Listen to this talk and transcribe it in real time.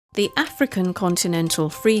The African Continental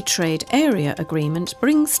Free Trade Area Agreement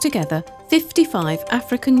brings together 55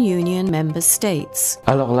 African Union member states.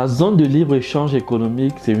 Alors la zone de libre-échange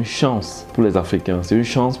économique, c'est une chance pour les Africains, c'est une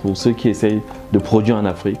chance pour ceux qui essayent de produire en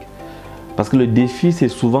Afrique. Parce que le défi, c'est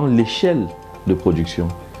souvent l'échelle de production.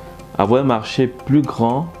 Avoir un marché plus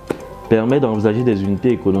grand permet d'envisager des unités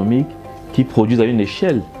économiques qui produisent à une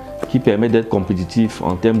échelle qui permet d'être compétitifs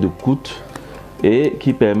en termes de coûts et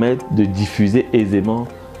qui permettent de diffuser aisément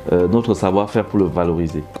notre savoir-faire pour le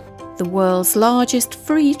valoriser. The world's largest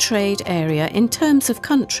free trade area in terms of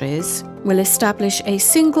countries will establish a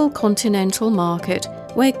single continental market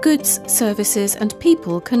where goods, services and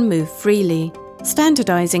people can move freely.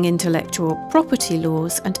 Standardizing intellectual property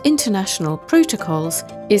laws and international protocols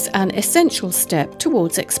is an essential step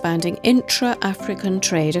towards expanding intra-African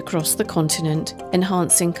trade across the continent,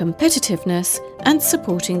 enhancing competitiveness and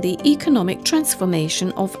supporting the economic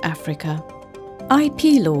transformation of Africa.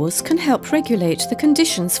 IP laws can help regulate the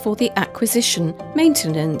conditions for the acquisition,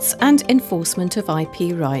 maintenance and enforcement of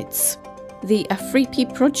IP rights. The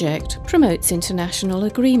AfrIPI project promotes international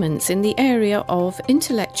agreements in the area of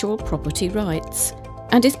intellectual property rights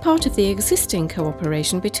and is part of the existing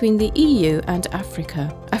cooperation between the EU and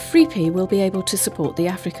Africa. AfrIPI will be able to support the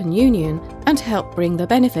African Union and help bring the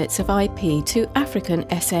benefits of IP to African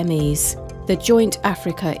SMEs. The Joint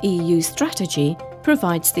Africa-EU strategy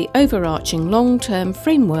provides the overarching long-term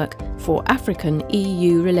framework for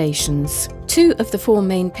African-EU relations. Two of the four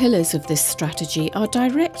main pillars of this strategy are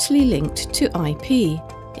directly linked to IP: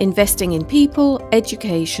 investing in people,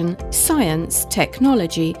 education, science,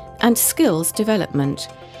 technology and skills development,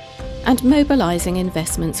 and mobilizing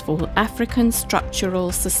investments for African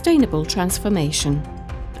structural sustainable transformation.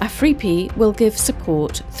 AfrIPI will give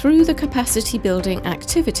support through the capacity-building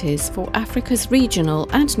activities for Africa's regional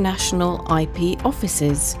and national IP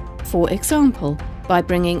offices. For example, by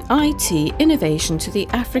bringing IT innovation to the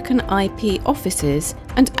African IP offices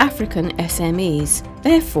and African SMEs,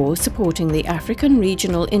 therefore supporting the African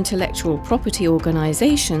regional intellectual property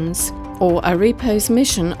organizations, or AfrIPI's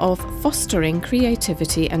mission of fostering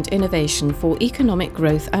creativity and innovation for economic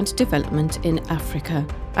growth and development in Africa.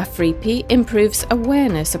 AfrIPI improves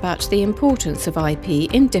awareness about the importance of IP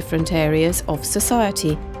in different areas of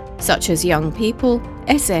society, such as young people,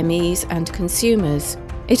 SMEs and consumers.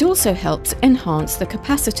 It also helps enhance the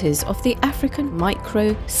capacities of the African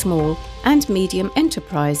micro, small and medium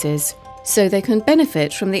enterprises, so they can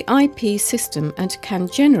benefit from the IP system and can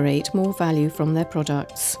generate more value from their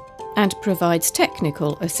products, and provides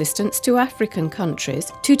technical assistance to African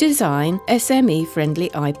countries to design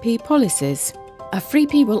SME-friendly IP policies.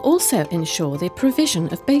 AfrIPI will also ensure the provision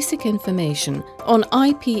of basic information on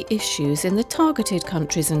IP issues in the targeted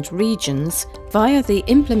countries and regions via the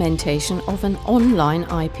implementation of an online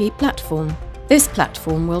IP platform. This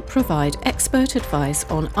platform will provide expert advice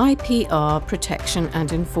on IPR protection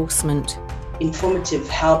and enforcement. Informative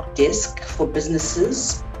help desk for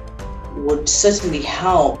businesses would certainly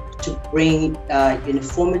help to bring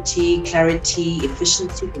uniformity, clarity,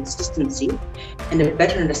 efficiency, consistency, and a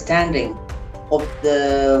better understanding of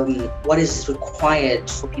what is required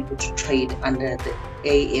for people to trade under the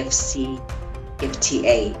AfCFTA,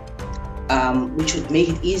 which would make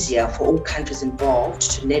it easier for all countries involved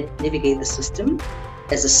to navigate the system,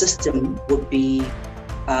 as the system would be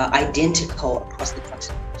identical across the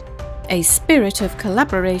continent. A spirit of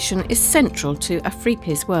collaboration is central to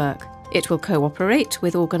AfrIPI's work. It will cooperate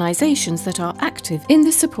with organisations that are active in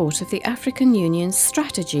the support of the African Union's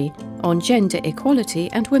strategy on gender equality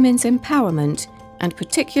and women's empowerment, and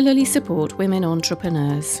particularly support women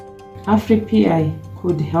entrepreneurs. AfrIPI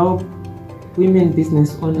could help women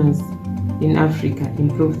business owners in Africa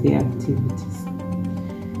improve their activities.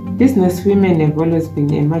 Business women have always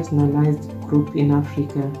been a marginalised group in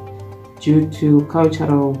Africa due to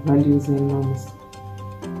cultural values and norms.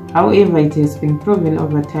 However, it has been proven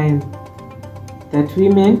over time that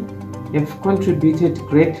women have contributed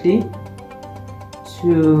greatly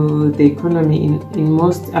to the economy in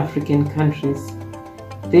most African countries.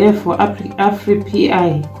 Therefore,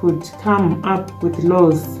 AfrIPI could come up with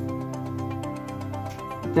laws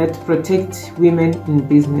that protect women in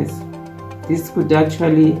business. This could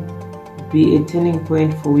actually be a turning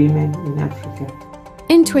point for women in Africa.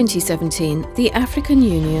 In 2017, the African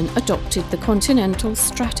Union adopted the Continental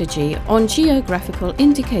Strategy on Geographical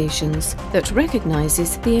Indications that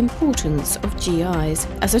recognises the importance of GIs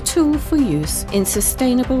as a tool for use in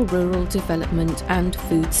sustainable rural development and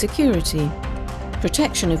food security.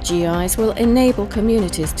 Protection of GIs will enable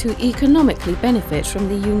communities to economically benefit from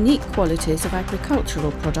the unique qualities of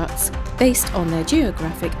agricultural products based on their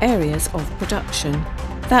geographic areas of production.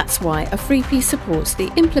 That's why AfrIPI supports the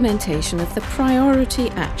implementation of the priority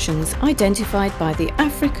actions identified by the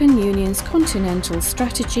African Union's Continental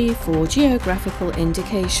Strategy for Geographical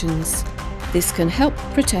Indications. This can help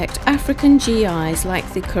protect African GIs like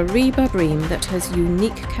the Kariba bream that has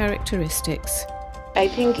unique characteristics. I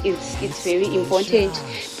think it's very important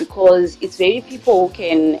because it's very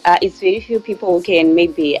few people who can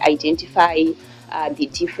maybe identify the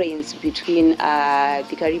difference between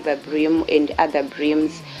the Kariba bream and other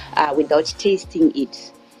breams without tasting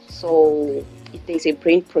it. So if there's a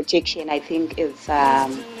brain protection, I think it's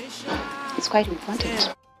quite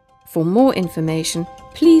important. For more information,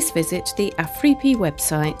 please visit the AfrIPI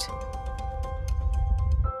website.